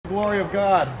glory of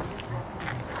God.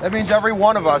 That means every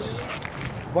one of us.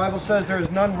 The Bible says there is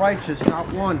none righteous, not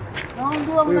one.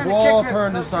 We have all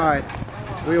turned aside.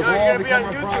 We have all become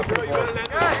unprofitable.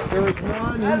 There is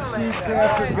none who seeks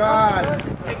after God.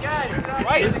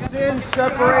 His sins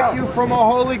separate you from a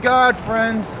holy God,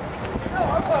 friend.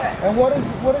 And what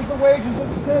is the wages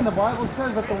of sin? The Bible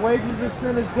says that the wages of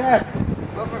sin is death.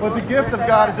 But the gift of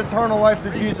God is eternal life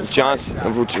through Jesus Christ.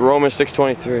 Romans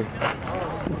 6:23.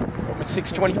 Romans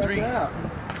 6:23.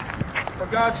 For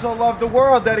God so loved the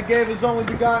world that He gave His only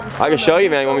begotten Son. I can show you,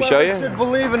 man. You want me to show you? Should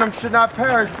believe in Him should not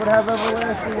perish, but have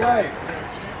everlasting life.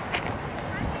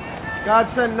 God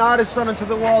sent not His Son into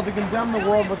the world to condemn the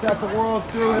world, but that the world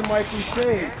through Him might be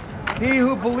saved. He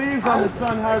who believes on the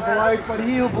Son has life, but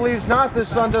he who believes not the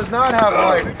Son does not have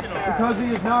life, because he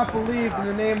has not believed in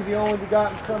the name of the only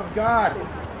begotten Son of God.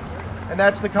 And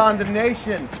that's the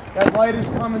condemnation. That light is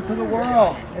come into the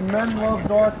world, and men love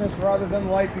darkness rather than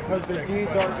light because their deeds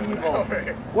are evil.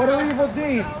 What are evil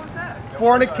deeds?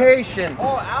 Fornication,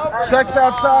 sex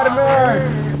outside of marriage.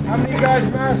 How many of you guys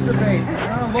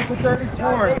masturbate? Look at dirty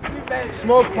porn.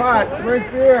 Smoke pot,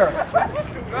 drink beer.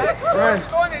 Friends,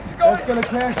 that's going to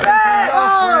cash in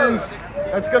friends.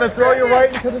 That's going to throw you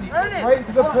right into the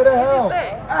pit of hell.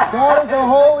 God is a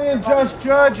holy and just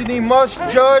judge, and He must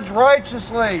judge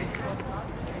righteously.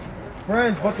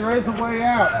 Friends, but there is a way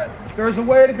out. There's a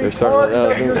way to be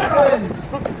pardoned of your sins.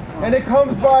 And it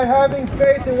comes by having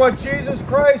faith in what Jesus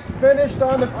Christ finished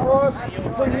on the cross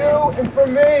for you and for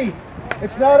me.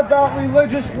 It's not about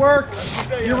religious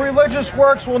works. Your religious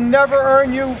works will never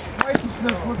earn you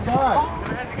righteousness with God.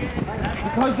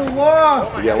 Because the law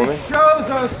shows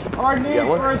us our need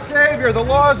for a Savior. The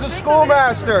law is a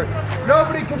schoolmaster.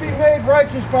 Nobody can be made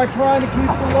righteous by trying to keep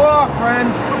the law,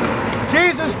 friends.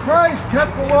 Jesus Christ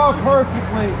kept the law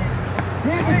perfectly.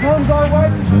 He becomes our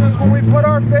righteousness when we put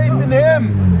our faith in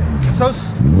Him. So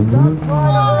stop trying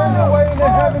to earn your way into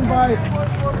heaven by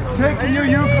taking your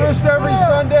Eucharist every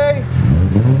Sunday.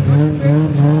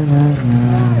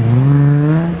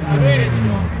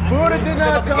 Buddha did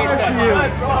not die for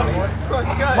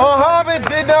you. Muhammad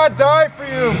did not die for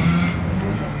you.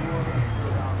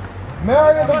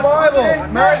 Mary of the Bible,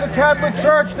 Mary of the Catholic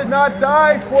Church did not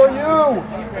die for you.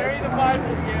 Mary of the Bible,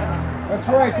 yeah. That's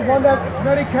right, the one that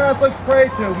many Catholics pray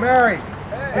to, Mary.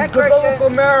 The biblical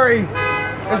Mary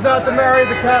is not the Mary of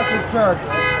the Catholic Church.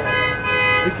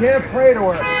 You can't pray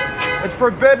to her. It's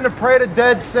forbidden to pray to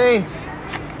dead saints.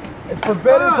 It's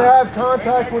forbidden to have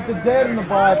contact with the dead in the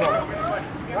Bible.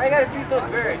 Why you gotta treat those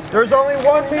berries? There's only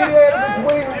one mediator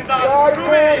between God and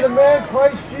man, the man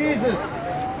Christ Jesus.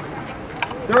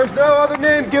 There is no other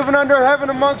name given under heaven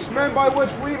amongst men by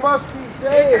which we must be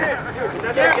saved.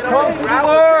 Come to the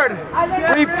Lord.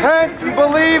 Repent and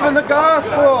believe in the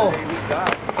gospel.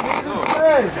 Jesus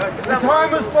said, the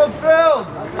time is fulfilled.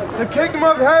 The kingdom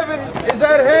of heaven is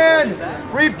at hand.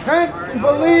 Repent and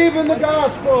believe in the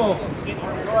gospel.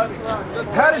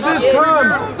 How does this come?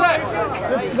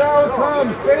 This is how it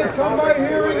comes. Faith comes by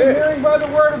hearing, and hearing by the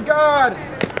word of God.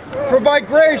 For by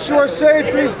grace you are saved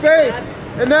through faith,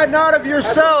 and that not of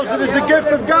yourselves, it is the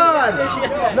gift of God,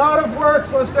 not of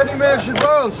works, lest any man should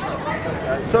boast.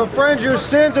 So friends, your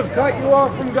sins have cut you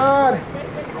off from God.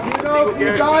 You know if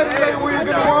you die today where you're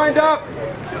going to wind up.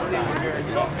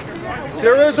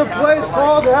 There is a place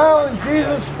called hell, and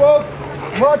Jesus spoke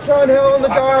much on hell in the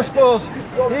Gospels.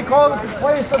 He called it the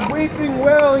place of weeping,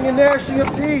 wailing, and gnashing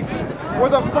of teeth, where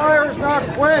the fire is not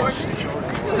quenched.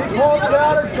 He called it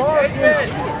outer darkness.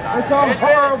 It's a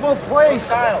horrible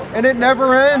place, and it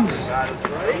never ends.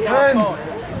 Friends,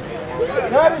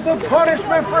 that is the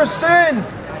punishment for sin.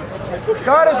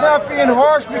 God is not being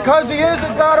harsh because He is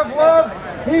a God of love.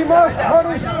 He must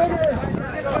punish sinners.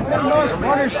 He must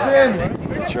punish sin.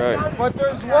 That's right. But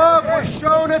there's love was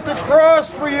shown at the cross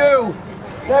for you.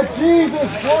 That Jesus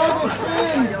bore the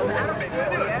sins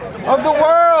of the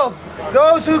world.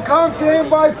 Those who come to Him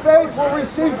by faith will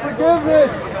receive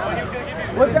forgiveness.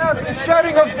 Without the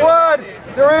shedding of blood,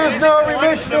 there is no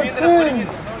remission of sins.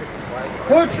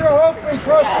 Put your hope and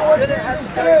trust in what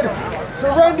Jesus did.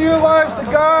 Surrender your lives to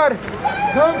God.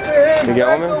 Come to Him.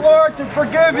 Thank the Lord to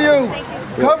forgive you.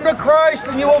 Come to Christ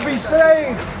and you will be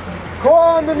saved.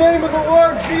 Call on the name of the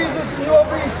Lord Jesus and you will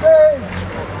be saved.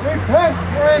 Repent,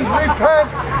 friends, repent,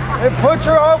 and put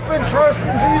your hope and trust in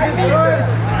Jesus Christ.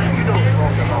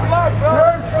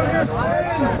 Turn from your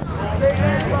sins.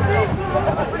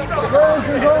 Friends,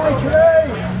 is only today,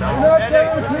 and not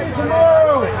guaranteed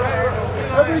tomorrow.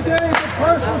 Every day is a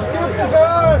precious gift to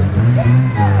God.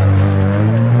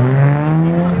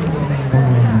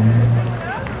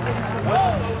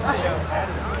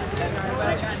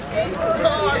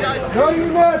 Know you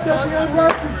not that the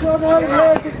unrighteous shall not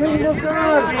inherit the kingdom of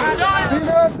God. Be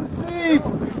not deceived,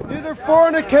 neither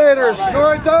fornicators,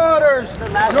 nor idolaters,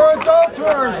 nor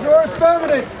adulterers, nor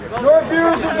effeminate, nor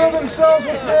abusers of themselves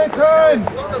with mankind,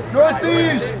 nor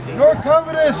thieves, nor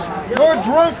covetous, nor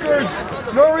drunkards,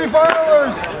 nor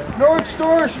revilers, nor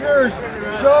extortioners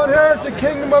shall inherit the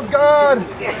kingdom of God.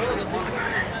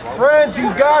 Friends,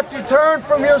 you've got to turn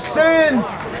from your sins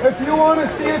if you want to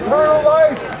see eternal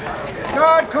life.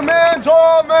 God commands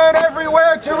all men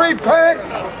everywhere to repent.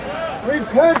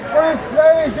 Repent, friends.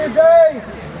 Today is your day.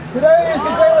 Today is the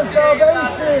day of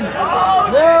salvation.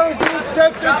 Now is the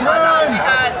accepted time.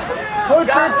 Put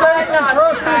your faith and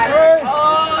trust in Christ.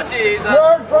 Oh, Jesus.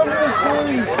 Turn from your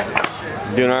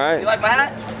sins. Doing all right? You like my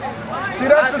hat? See,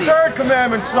 that's the third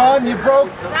commandment, son. You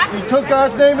took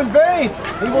God's name in vain.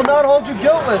 He will not hold you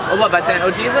guiltless. Oh, what, by saying,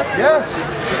 oh, Jesus? Yes.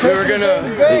 We were gonna.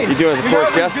 You're doing the poor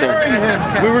gesture.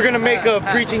 We were gonna make a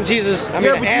preaching Jesus. I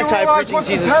mean, an anti-preaching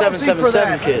Jesus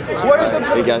 777 kit. What is the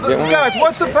guys,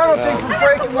 what's the penalty for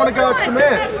breaking one of God's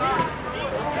commands?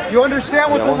 You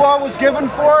understand what the law was given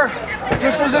for?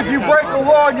 Just as if you break the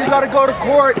law and you got to go to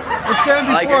court and stand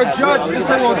before a judge and you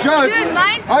say, well, judge,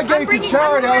 I gave to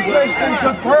charity, I was basically a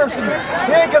good person.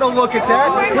 He ain't going to look at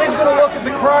that. He's going to look at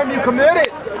the crime you committed.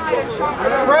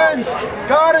 Friends,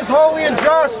 God is holy and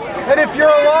just, and if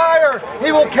you're a liar,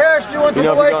 He will cast you into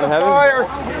the lake of fire.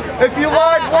 If you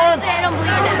lied once,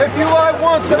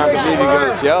 that makes you a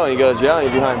liar. You go to jail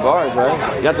and you're behind bars, right?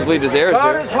 You have to believe His errors,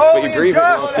 God is but holy you grieve it, you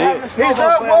don't see it. and just. He's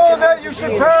not willing that you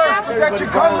should perish, but that you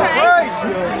come to Christ.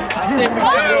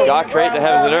 God created the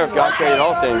heavens and earth. God created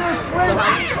all things.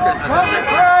 Come to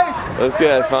Christ. It was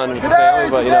good, I had fun with the Today family,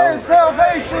 is but the you day know, of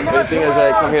salvation. the thing is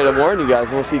I come here to warn you guys,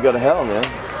 I want to see you go to hell, man.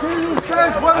 Jesus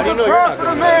says, what is the profit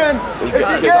of man if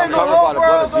you gain the whole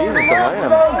world over Jesus,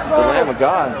 the Lamb of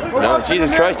God. No,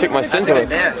 Jesus Christ took my sins away.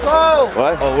 soul?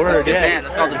 What? Oh, word, Band.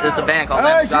 It's a band called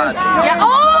Lamb of God. Yeah.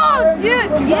 Oh,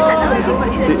 dude.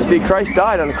 Yeah. See, Christ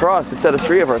died on the cross to set us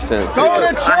free of our sins.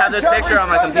 I have this picture on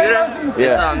my computer.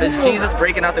 It's Jesus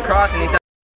breaking out the cross, and he says,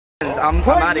 I'm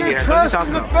out of here. Trust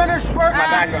in the finished work.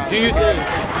 Do you think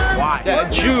that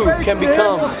a Jew can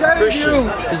become Christian?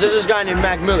 Because there's this guy named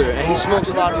Mac Miller, and he smokes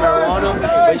a lot of marijuana,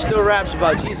 but he still raps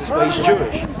about Jesus, but he's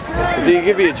Jewish. You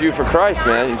can be a Jew for Christ,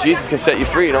 man. Jesus can set you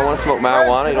free. You don't want to smoke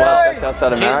marijuana. You don't want to sex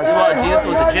outside of marriage. Jesus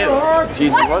was a Jew.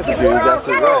 Jesus was a Jew. That's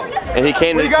right. And He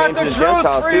came to the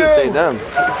Gentiles too to save them.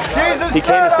 He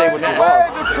came to save what's lost.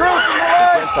 The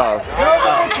Gentiles.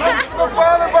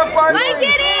 I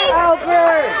get it.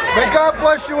 May God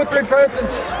bless you with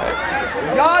repentance.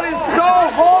 God is so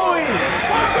holy.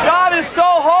 God is so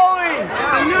holy.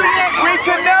 We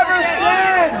can never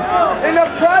stand in the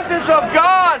presence of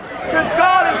God because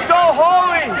God is so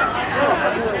holy.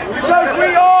 Because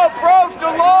we all broke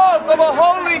the laws of a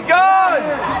holy God.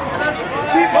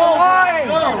 People lying,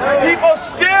 people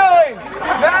stealing,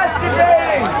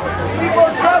 masturbating, people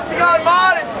dressing on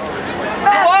modest,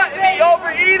 gluttony,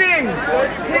 overeating,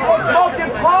 people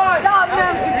smoking pot.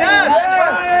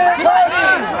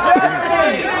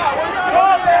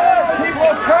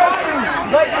 People cursing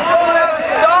like you're going out of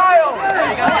style.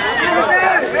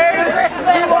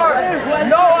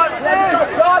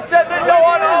 God said that no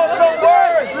one also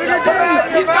works.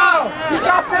 He's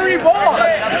got 30 balls.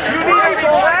 You need to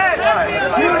repent.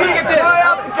 You need to cry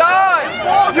out to God.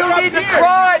 You need to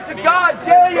cry to God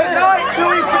day and night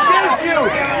till He forgives you.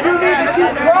 You need to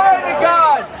keep crying to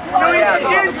God till He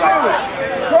forgives you.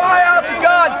 Cry out to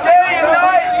God day and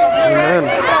night. Amen.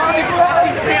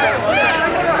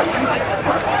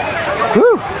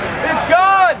 If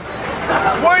God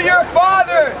were your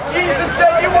Father, Jesus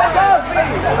said, you will love me.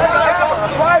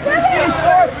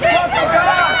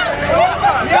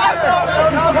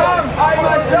 I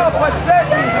myself have sent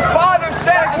you. The Father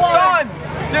sent the Son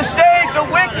to save the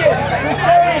wicked, to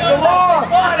save the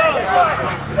lost.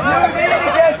 You need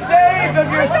to get saved of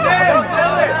your sin.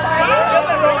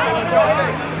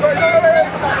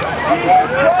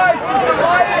 Jesus Christ is the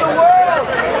light of the world.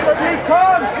 He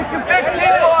comes to convict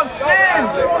people of sin.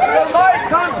 The light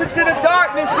comes into the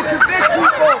darkness to convict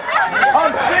people of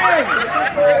sin.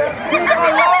 People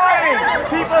are lying.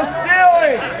 People are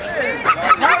stealing.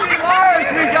 How many liars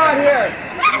we got here?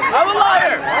 I'm a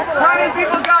liar. How many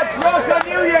people got drunk on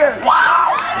New Year?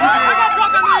 Wow. I got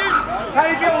drunk on New Year's. How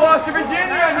many people lost to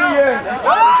Virginia on New Year?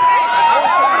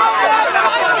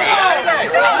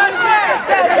 Is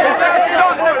that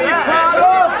something to be proud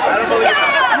of? I don't believe it.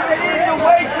 You need to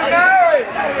wait to marriage.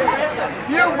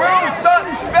 You ruined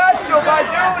something special by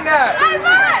doing that.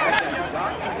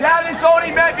 That is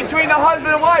only meant between the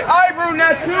husband and wife. I ruined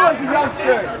that too as a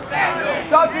youngster.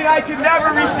 Something I could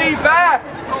never receive back.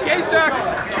 Gay sex.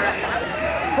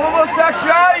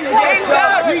 Homosexuality is against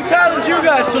God. We challenge you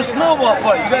guys to a snowball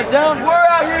fight. You guys down? We're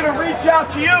out here to reach out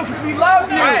to you because we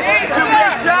love you. To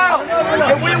reach out.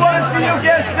 And we want to see you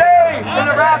get saved from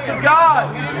the wrath of God.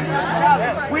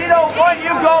 We don't want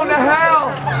you going to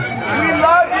hell. We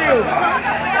love you.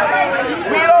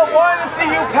 We don't want to see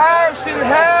you perish in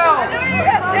hell.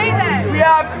 We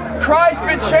have Christ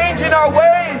been changing our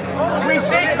ways. We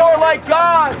think more like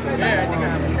God.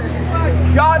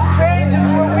 God's changes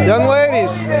when we Young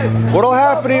ladies, what'll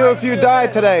happen to you if you die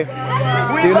today? Do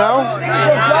you know? We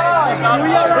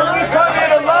come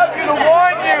here to love you, to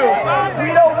warn you.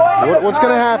 We don't want you. What's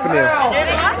going to happen to you?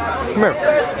 Come here.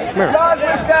 Come here. God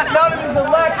wish that none of his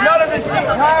elect, none of his sheep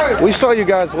perish. We saw you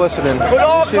guys listening.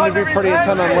 You seem to be pretty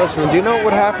intent on listening. Do you know what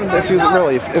would happen if you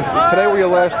really, if today were your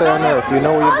last day on earth, do you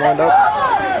know where you'd wind up?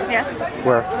 Yes.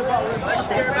 Where?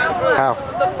 How?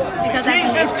 Because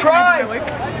Jesus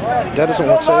Christ. That isn't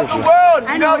what saves you.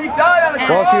 You know, he died on the cross.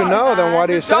 Well, if you know, then why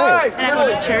do you say it? And I go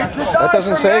to church. That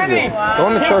doesn't save you.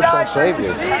 Going to church don't save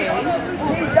you.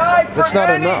 It's not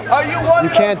enough. You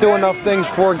can't do enough things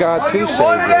for God to save you.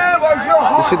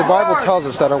 You see, the Bible tells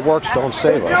us that our works don't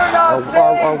save us.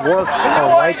 Our works,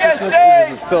 our righteousness is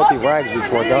as filthy rags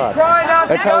before God.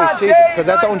 That's how He sees it, because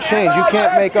that don't change. You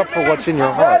can't make up for what's in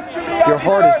your heart. Your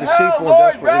heart is deceitful and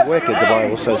desperately wicked, the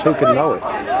Bible says. Who can know it?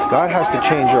 God has to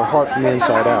change your heart from the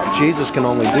inside out. Jesus can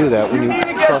only do that when you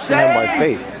trust in Him by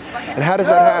faith. And how does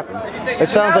that happen? It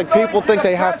sounds like people think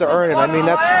they have to earn it. I mean,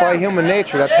 that's by human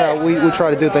nature. That's how we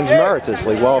try to do things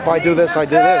meritoriously. Well, if I do this,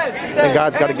 then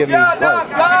God's got to give me life.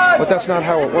 But that's not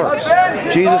how it works.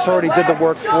 Jesus already did the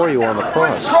work for you on the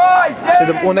cross.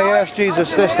 See, when they asked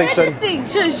Jesus this, they said,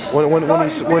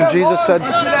 when Jesus said,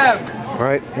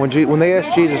 right? When they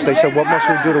asked Jesus, they said, what must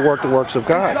we do to work the works of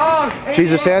God?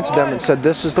 Jesus answered them and said,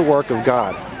 this is the work of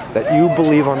God, that you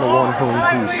believe on the one whom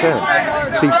He sent.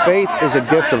 See, faith is a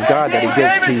gift of God that He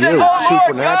gives to you,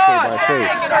 supernaturally by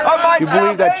faith. You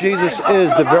believe that Jesus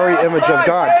is the very image of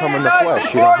God come in the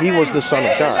flesh. You know, He was the Son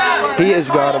of God. He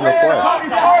is God in the flesh.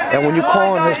 And when you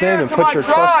call on His name and put your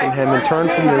trust in Him and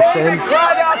turn from your sin,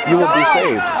 you will be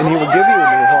saved. And He will give you a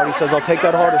new heart. He says, I'll take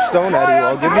that heart of stone out of you.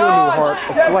 I'll give you a new heart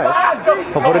of flesh.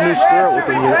 I'll put a new spirit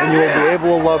within you. And you will be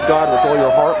able to love God with all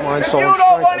your heart, mind, soul, and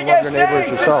strength. And love your neighbor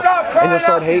as yourself. And you'll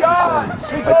start hating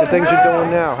sin. Like the things you're doing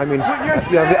now. I mean,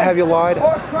 have you lied?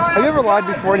 Have you ever lied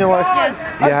before in your life? Yes.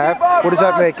 You have? What does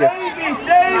that make you?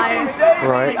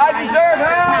 Right. I deserve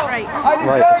hell.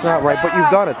 Right, it's not right, but you've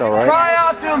done it though, right?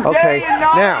 Okay,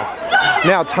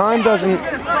 now time doesn't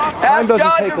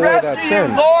take away that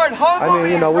sin. I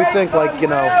mean, you know, we think like, you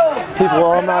know, people,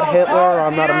 well, I'm not Hitler,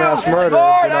 I'm not a mass murderer,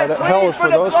 you know, that hell is for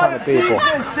those kind of people.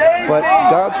 But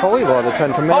God's holy law, the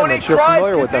Ten Commandments, you're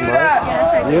familiar with them,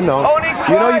 right? You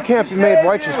know you can't be made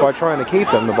righteous by trying to keep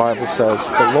them, the Bible says.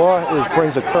 The law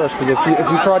brings a curse, because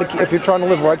if you're trying to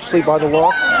live righteously by the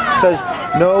law, it says,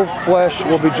 no flesh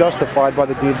will be justified by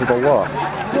the deeds of the law.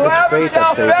 It's faith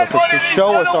that saves us. It's to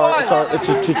show us it's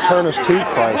to turn us to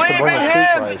Christ, to bring us to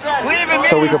Christ,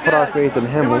 so we can put our faith in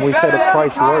Him. When we say to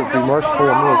Christ, Lord, be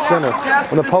merciful to me, a sinner.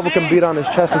 When the publican beat on his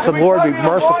chest and said, Lord, be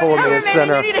merciful to me, a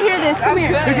sinner. You need to hear this. Come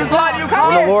here.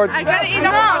 When the Lord, I gotta, you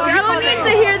need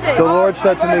to hear this. the Lord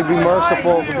said to me, be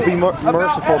merciful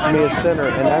to me, a sinner.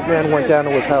 And that man went down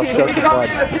to his house justified,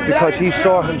 because he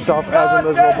saw himself as a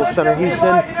miserable sinner. He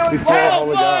sinned before a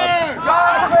holy God.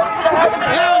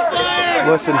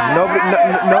 Listen, no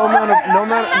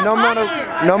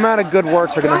amount of good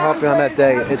works are going to help you on that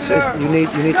day. You need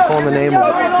to call on the name of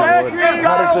the Lord.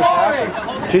 How does this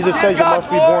happen? Jesus says you must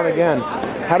be born again.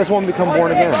 How does one become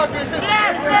born again?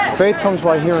 Faith comes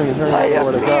by hearing, and hearing the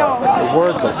word of God. The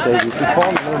words that save you. If you call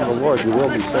on the name of the Lord, you will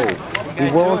be saved.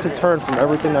 Be willing to turn from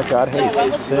everything that God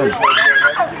hates, sin.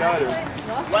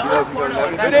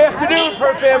 Good afternoon,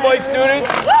 Perth Amboy students.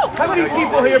 How many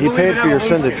people here He paid for your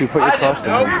sins if you put your trust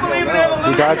in Him.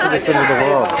 He died for the sin of the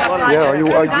world. Yeah,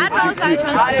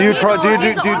 do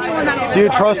you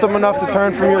trust Him enough to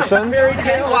turn from your sins?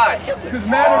 Because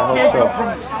matter can't come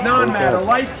from non-matter.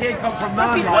 Life can't come from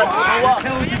non-life.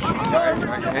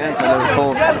 Hands are never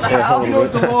cold. Yeah, hold a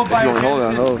bit. If you want to hold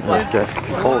on, hold. Okay.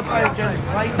 Hold.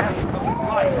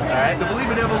 Alright. To believe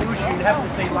in evolution, you have to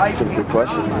say life. That's a good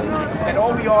question. And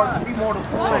all we are is three mortal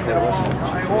forms that are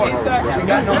high order. We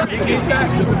got no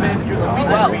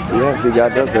Yeah, see,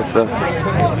 God does that stuff.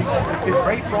 Is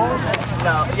rape wrong?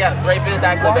 No, yeah, rape is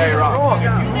actually very wrong. Wrong.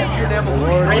 If you're an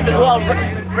evolution. Rape is, well,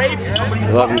 rape.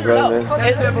 I love you, brother,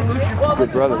 man.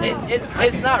 Good brother.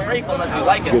 It's not rape unless you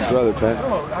like it. Good brother, Pat.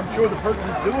 I'm sure the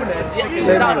person's doing this.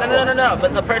 No.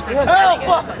 But the person who's saying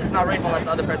it's not rape unless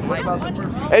the other person likes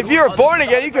it. If you were born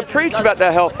again, you could preach about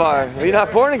that hellfire. You're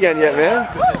not born again yet, man.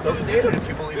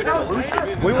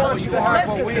 We want you to have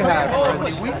what we have.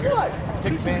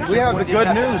 We have the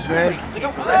good news, man.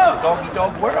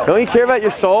 Don't you care about your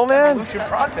soul, man?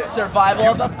 Survival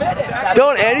of the fittest.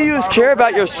 Don't any of you care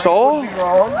about your soul?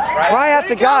 Cry out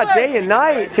to God day and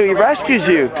night till He rescues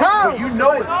you. Come! You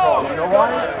know it's wrong. You know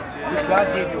why? Because God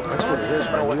gave you a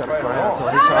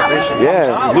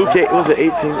Yeah, Luke 8, was it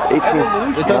 18?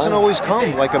 It doesn't always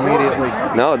come like immediately.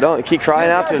 No, don't. Keep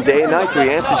crying out to Him day and night till He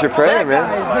answers your prayer,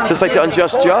 man. Just like the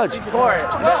unjust judge.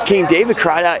 King David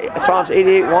cried out, Psalms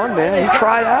 88:1, man. He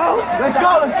cried out. Let's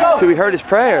go. Till He heard his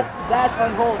prayer. That's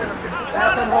unholy.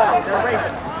 That's unholy. They're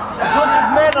raping. A bunch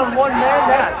of men on one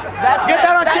man. Get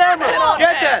that on camera.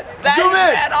 Get that. Zoom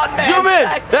in. Zoom in.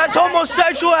 That's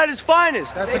homosexual at its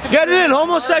finest. Get it in.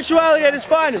 Homosexuality at its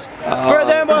finest. Perth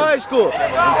Amboy High School.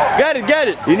 Get it. Get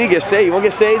it. You need to get saved. You want to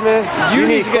get saved, man? You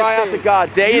need to cry out to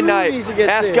God day and night.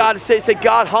 Ask God to say,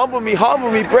 God, humble me,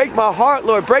 break my heart,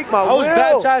 Lord, break my will. I was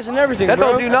baptized and everything, That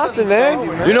bro. don't do nothing,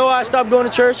 man. You know why I stopped going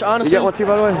to church, honestly? You got one too,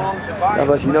 by the way? God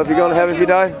bless you. You know if you're going to heaven if you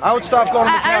die? I would stop going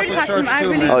to the I already Catholic talked to church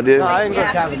him. too, man. Oh, dude. No, I didn't go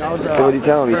to Catholic. So what do you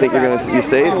tell him? You think you're going to be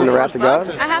saved from the wrath of God?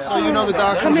 I have to So you know the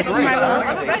doctrines commit of to my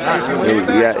grace.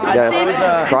 will.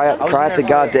 Yeah. Cry out to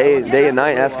God day and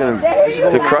night, asking Him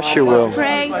to crush your will.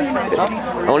 Pray.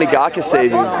 Only God can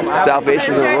save you.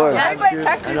 Salvation is the Lord. Everybody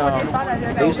texted me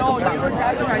when they saw that.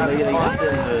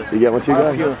 They're You got one too,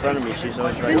 guys? In front of me, she's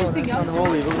always right. You got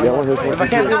one? Here's one. I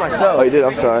can't do myself. Oh, you did?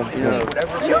 I'm sorry.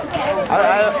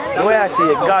 The way I see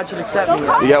it, God should accept me.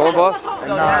 You got one, boss?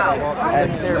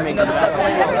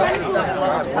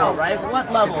 Right?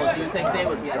 What level do you think they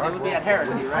would be at? They would be at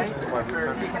heresy, right?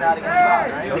 For speaking out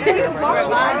against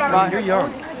God, right? You're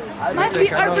young. My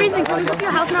feet are freezing. Can we go to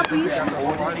your house now, please?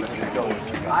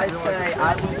 I say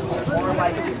I would be more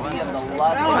likely to be in the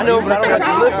love. I know, but I don't have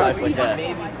to live life like that.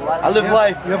 I live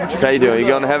life. How you doing? You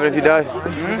going to heaven if you die?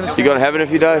 You going to heaven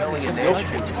if you die?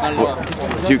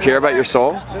 Do you care about your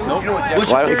soul?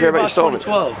 Why don't you care about your soul?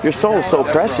 Your soul is so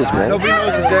precious, man. Nobody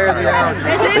knows the day or the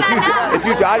hour. If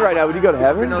you died right now, would you go to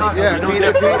heaven? Yeah,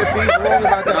 if he's wrong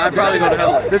about that, I'd probably go to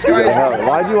hell. This guy is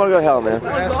Why do you want to go to hell, man?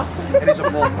 and he's a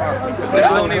false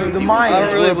prophet. The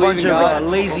Mayans were a bunch of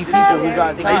lazy people who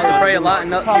got. I used to pray a lot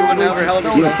and you would never help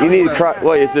me. You need to cry.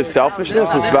 What is it? Selfishness?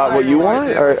 It's about what you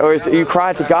want, or is it you cry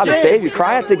out to God to save you?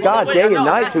 Cry out to God day and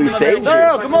night till He saves you.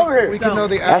 Come over here. We can know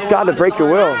the Ask God to break your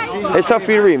will. It's something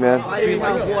for you to read, man.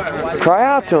 Cry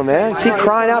out to Him, man. Keep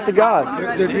crying out to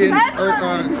God. They're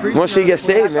being Once you get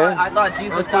saved, man. I thought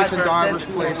Jesus died earthquakes and for divers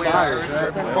sin. place fires.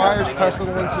 Fires,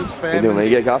 pestilences, You doing, man? famines. You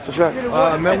get a gospel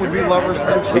track? Men would be lovers to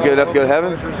themselves. You good enough to go to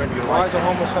heaven? Rise of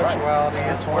homosexuality.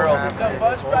 It's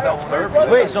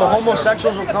world. Wait, so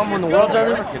homosexuals will come when the world's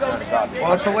ending?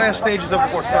 Well, it's the last stages of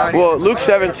society. Well, Luke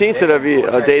 17 said every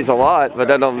day's a lot, but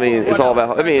that don't mean it's all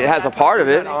about. I mean, it has a part of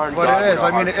it. But it is.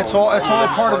 I mean, it's all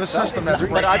part of a system that's.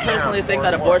 But I personally think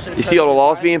that abortion. You see all the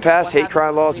laws being passed, hate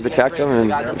crime laws to protect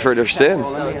them and for their sin.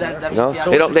 You know,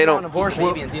 they don't. Abortion,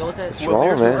 maybe, and deal with it. It's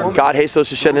wrong, man. God hates those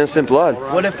who shed innocent blood.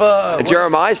 What if And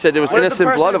Jeremiah said there was what if the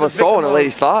innocent blood of person is a soul in victim a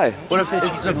lady's thigh. What if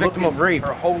it's a victim of rape?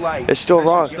 It's still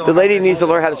wrong. The lady needs to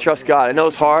learn how to trust God. I know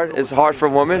it's hard. It's hard for a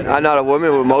woman. I'm not a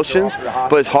woman with emotions,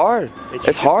 but it's hard.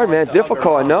 It's hard, man. It's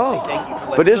difficult, I know.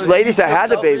 But there's ladies that had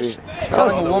the baby.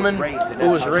 Telling a woman who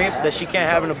was raped that she can't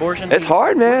have an abortion? It's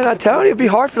hard, man. I tell you, it'd be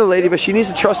hard for the lady, but she needs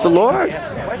to trust the Lord.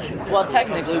 Well,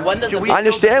 technically, when does the I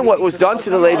understand what was done to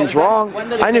the lady's wrong.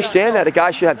 I understand that a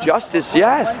guy should have justice,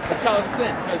 yes.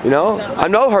 You know, I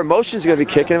know her emotions are going to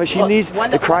be kicking, but she needs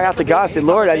to cry out to God and say,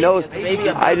 Lord, I know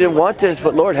I didn't want this,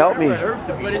 but Lord, help me.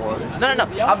 No.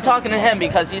 I'm talking to him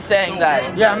because he's saying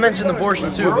that. Yeah, I mentioned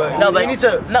abortion too, but No, but we need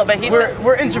to. No, but he's.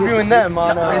 We're interviewing them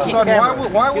on. Hey, son,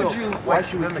 why would you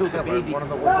like mimic Hitler? One of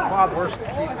the worst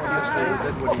people in history who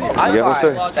did what he did. I Yeah, what's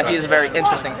find that? that he is a very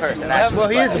interesting person, actually. Well,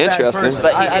 he is a bad Interesting. person.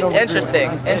 But I don't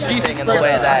interesting in the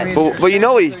way that. But you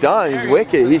know what he's done? He's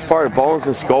wicked. He's part of Bones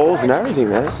and Skulls and everything,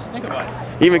 man.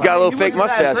 He even got a little fake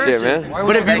mustache there, man.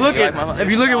 But if you look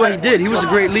at what he did, he was a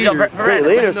great leader. Great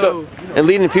leader, and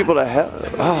leading people to hell.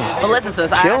 Oh, But listen to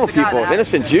this. killing people,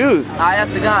 innocent Jews. I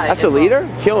asked the guy. That's a leader?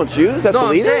 Killing Jews? That's a No,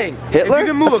 I'm leader? saying, Hitler? if you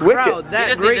can move That's a wicked. crowd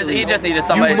that greatly, He just needed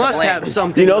somebody you to must blame. have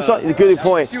something. You know something? Good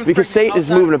point. Because Satan is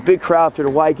moving a big crowd through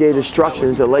the white gate of destruction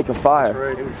into the lake of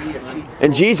fire.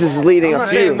 And Jesus is leading I'm a not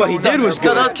saying few. what he did was So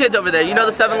good. those kids over there, you know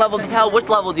the 7 levels of hell? Which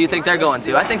level do you think they're going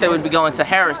to? I think they would be going to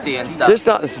heresy and stuff. This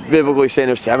not biblically saying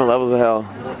there's 7 levels of hell.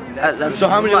 So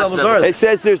how many levels are there? It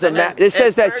says there's it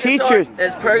says that teachers.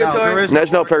 It's purgatory.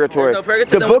 There's no purgatory. There's no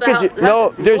purgatory. The book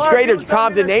of there's greater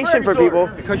condemnation for people.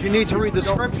 Because you need to read the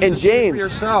scriptures And James,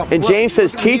 yourself. James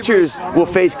says teachers will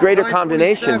face greater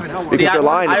condemnation because they're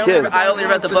lying to kids. I only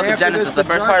read the book of Genesis, the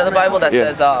first part of the Bible that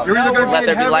says, let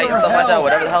there be light and stuff like that,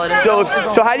 whatever the hell it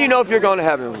is. So how do you know if you're going to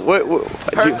heaven?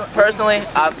 Personally,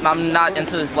 I'm not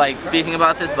into like speaking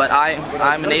about this, but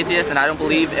I'm an atheist and I don't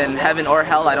believe in heaven or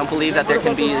hell. I don't believe that there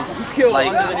can be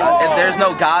like if there's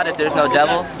no God, if there's no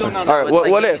devil. All right,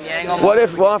 what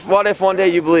if one day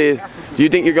you believe? Do you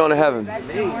think you're going to heaven?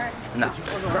 No.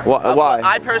 Why?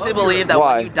 I personally believe that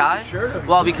when you die,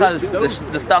 well, because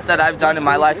the stuff that I've done in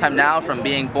my lifetime now, from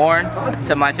being born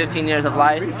to my 15 years of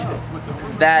life,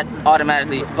 that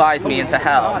automatically buys me into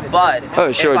hell. But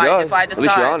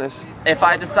if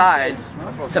I decide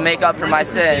to make up for my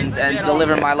sins and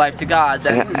deliver my life to God,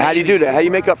 then how do you do that? How do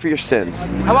you make up for your sins?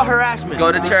 How about harassment?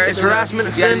 Go to church. Is harassment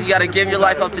a sin? You got to give your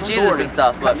life up to Jesus and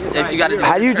stuff. But if you got to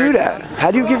how do you do that? How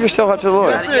do you give yourself up to the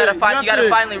Lord? You got to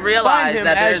finally realize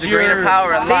that there's a greater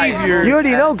power in life. You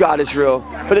already know God is real,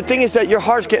 but the thing is that your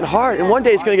heart's getting hard, and one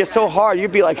day it's going to get so hard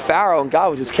you'll be like Pharaoh, and God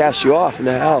will just cast you off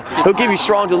into hell. He'll give you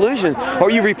strong delusion, or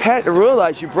you repent and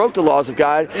realize you broke the laws of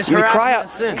God. You cry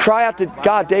out to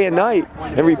God day and night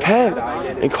and repent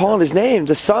and call on His name,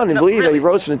 the Son, and believe that He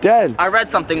rose from the dead. I read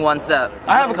something once that.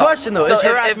 I have a question though. Is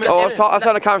harassment? I was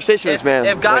having a conversation with this man.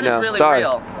 If God is really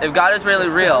real, if God is really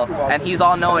real, and He's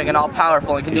all-knowing and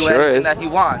all-powerful and can do anything that He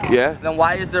wants, then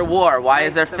why is there war? Why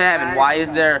is there famine? Why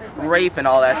is there rape and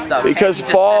all that stuff? Because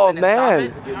fall of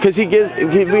man. Because we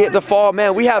have the fall of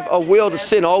man. We have a will to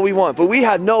sin all we want, but we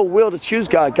have no will to choose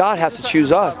God. God has to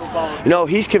choose us. You know,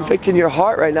 He's convicting your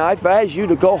heart right now. I advise you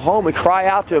to go home and cry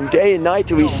out to Him day and night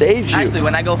till He saves you. Actually,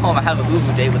 when I go home, I have a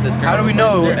Uvu date with this girl. How do we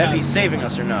know if He's saving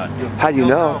us or not? How do you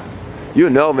know? You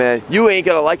know, man. You ain't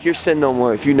gonna like your sin no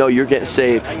more if you know you're getting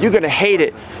saved. You're gonna hate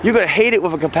it. You're gonna hate it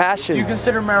with a compassion. Do you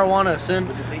consider marijuana a sin?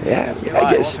 Yeah,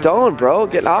 get stoned, bro.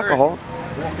 Get alcohol.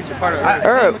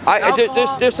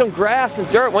 There's some grass and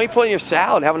dirt. Why don't you put in your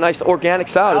salad? Have a nice organic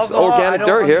salad. It's organic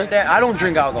dirt here. I don't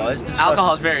drink alcohol. It's disgusting.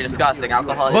 Alcohol is very disgusting.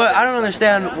 Alcohol. But I don't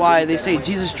understand why they say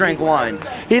Jesus drank wine.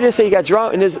 He didn't say He got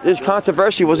drunk, and there's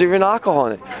controversy. Was there even alcohol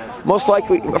in it? Most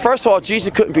likely, first of all,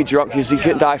 Jesus couldn't be drunk because He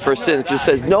couldn't die for His sins. It just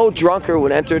says no drunkard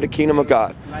would enter the kingdom of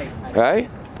God. Right?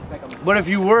 But if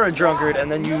you were a drunkard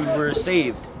and then you were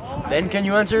saved, then can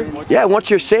you enter? Yeah, once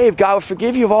you're saved, God will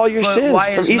forgive you of all your sins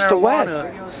from east to west.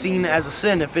 Why is seen as a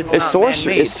sin if it's not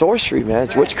man-made? It's sorcery, man.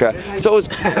 It's witchcraft. So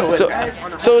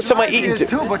is somebody eating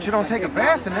too, but you don't take a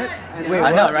bath in it.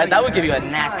 I know, right? That would give you a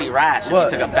nasty rash if you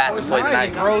took a bath in poison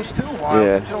ivy. Gross too.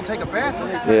 Why? But you don't take a bath in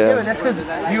it. Yeah, but that's because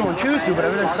you don't choose to. But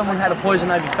if someone had a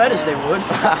poison ivy fetish, they would.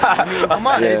 I mean, come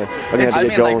on.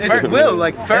 It's will.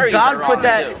 Like if God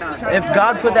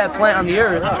put that plant on the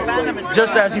earth,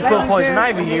 just as He put poison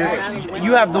ivy here,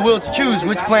 you have the will to choose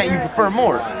which plant you prefer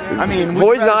more. I mean,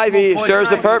 poison ivy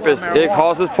serves a purpose. It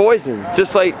causes poison,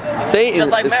 just like Satan is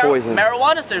poison.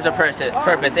 Marijuana serves a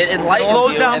purpose. It enlightens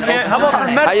you. How about for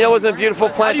medical? How you know it's a beautiful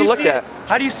plant to look at?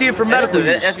 How do you see it for medical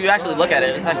use? If you actually look at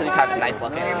it, it's actually kind of nice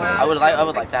looking. I would like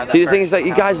to have that. See, the thing is that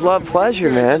you guys love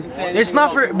pleasure, man. It's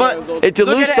not for, but it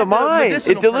dilutes the mind.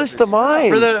 It dilutes the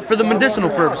mind. For the medicinal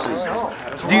purposes.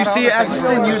 Do you see it as a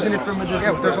sin using it for medicinal?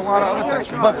 Yeah, but there's a lot of other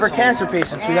things. But for cancer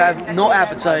patients who have no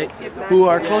appetite, who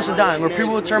are close to dying, or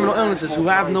people with terminal illnesses who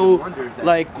have no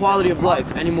quality of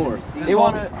life anymore,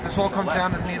 this all comes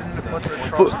down to needing to put their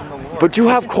trust in the Lord. But you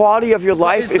have quality of your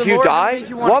life if you die?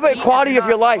 What about quality of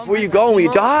your life? Where you going when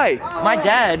you die? My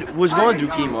dad was going through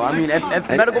chemo. I mean, if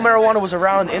medical marijuana was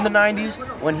around in the 90s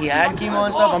when he had chemo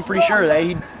and stuff, I'm pretty sure that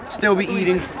he'd still be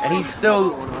eating and he'd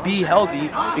still be healthy,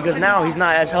 because now he's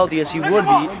not as healthy as he would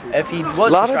be if he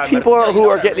was. A lot of people who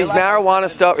are getting these marijuana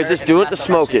stuff is just doing it to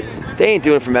smoke it. They ain't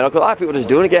doing it for medical. A lot of people just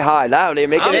doing it to get high. Now they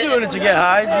make it. I'm doing it to get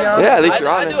high. Yeah, at least you're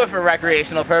on it. I do it for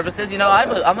recreational purposes. You know,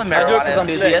 I'm a marijuana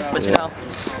enthusiast, but you know,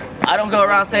 I don't go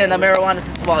around saying that marijuana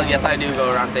is, well, yes, I do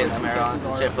go around saying that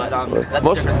marijuana is shit, but that's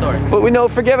a different story. But we know,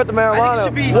 forget about the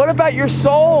marijuana. What about your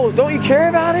souls? Don't you care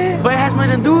about it? But it has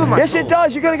nothing to do with my soul. Yes, it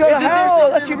does. You're going to go to hell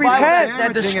unless you repent.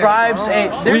 That describes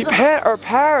repent or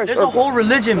perish. There's a whole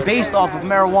religion based off of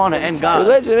marijuana and God.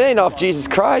 Religion ain't off Jesus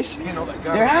Christ.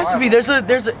 There has to be. There's a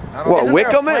what,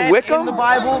 Wickham? In the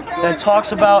Bible that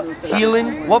talks about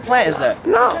healing. What plant is that?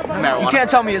 No. Marijuana. You can't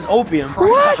tell me it's opium.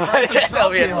 What?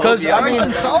 Because I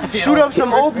mean, shoot up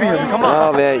some opium. Come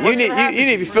on. Oh man, you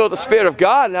need to be filled with the Spirit of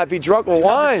God and not be drunk with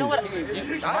wine.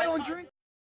 I don't drink.